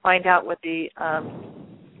you can find out what the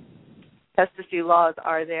testacy laws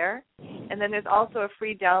are there. And then there's also a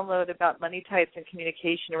free download about money types and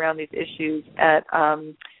communication around these issues at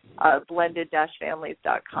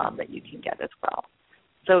blended-families.com that you can get as well.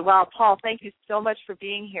 So, wow, Paul, thank you so much for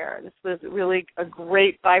being here. This was really a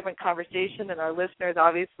great, vibrant conversation, and our listeners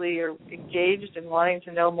obviously are engaged and wanting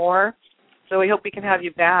to know more. So we hope we can have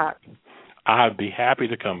you back. I'd be happy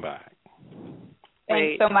to come back.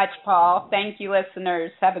 Thanks so much, Paul. Thank you,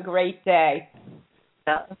 listeners. Have a great day.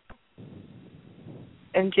 Yeah.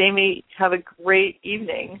 And Jamie, have a great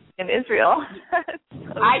evening in Israel.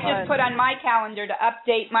 I just put on my calendar to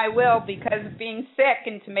update my will because of being sick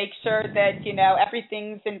and to make sure that,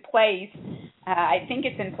 everything's in place. I think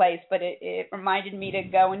it's in place, but it reminded me to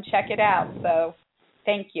go and check it out. So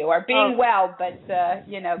thank you. Or being well, but,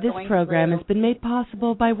 This program has been made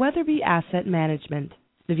possible by Weatherby Asset Management.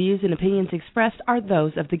 The views and opinions expressed are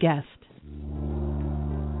those of the guest.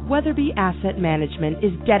 Weatherby Asset Management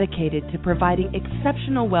is dedicated to providing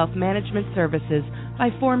exceptional wealth management services by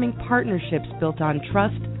forming partnerships built on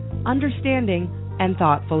trust, understanding, and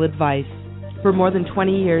thoughtful advice. For more than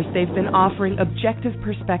 20 years, they've been offering objective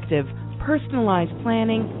perspective, personalized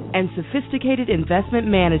planning, and sophisticated investment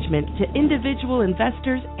management to individual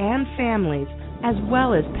investors and families, as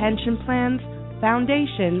well as pension plans,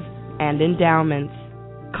 foundations, and endowments.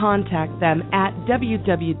 Contact them at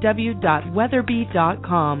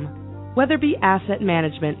www.weatherby.com. Weatherby Asset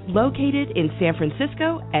Management, located in San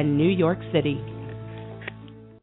Francisco and New York City.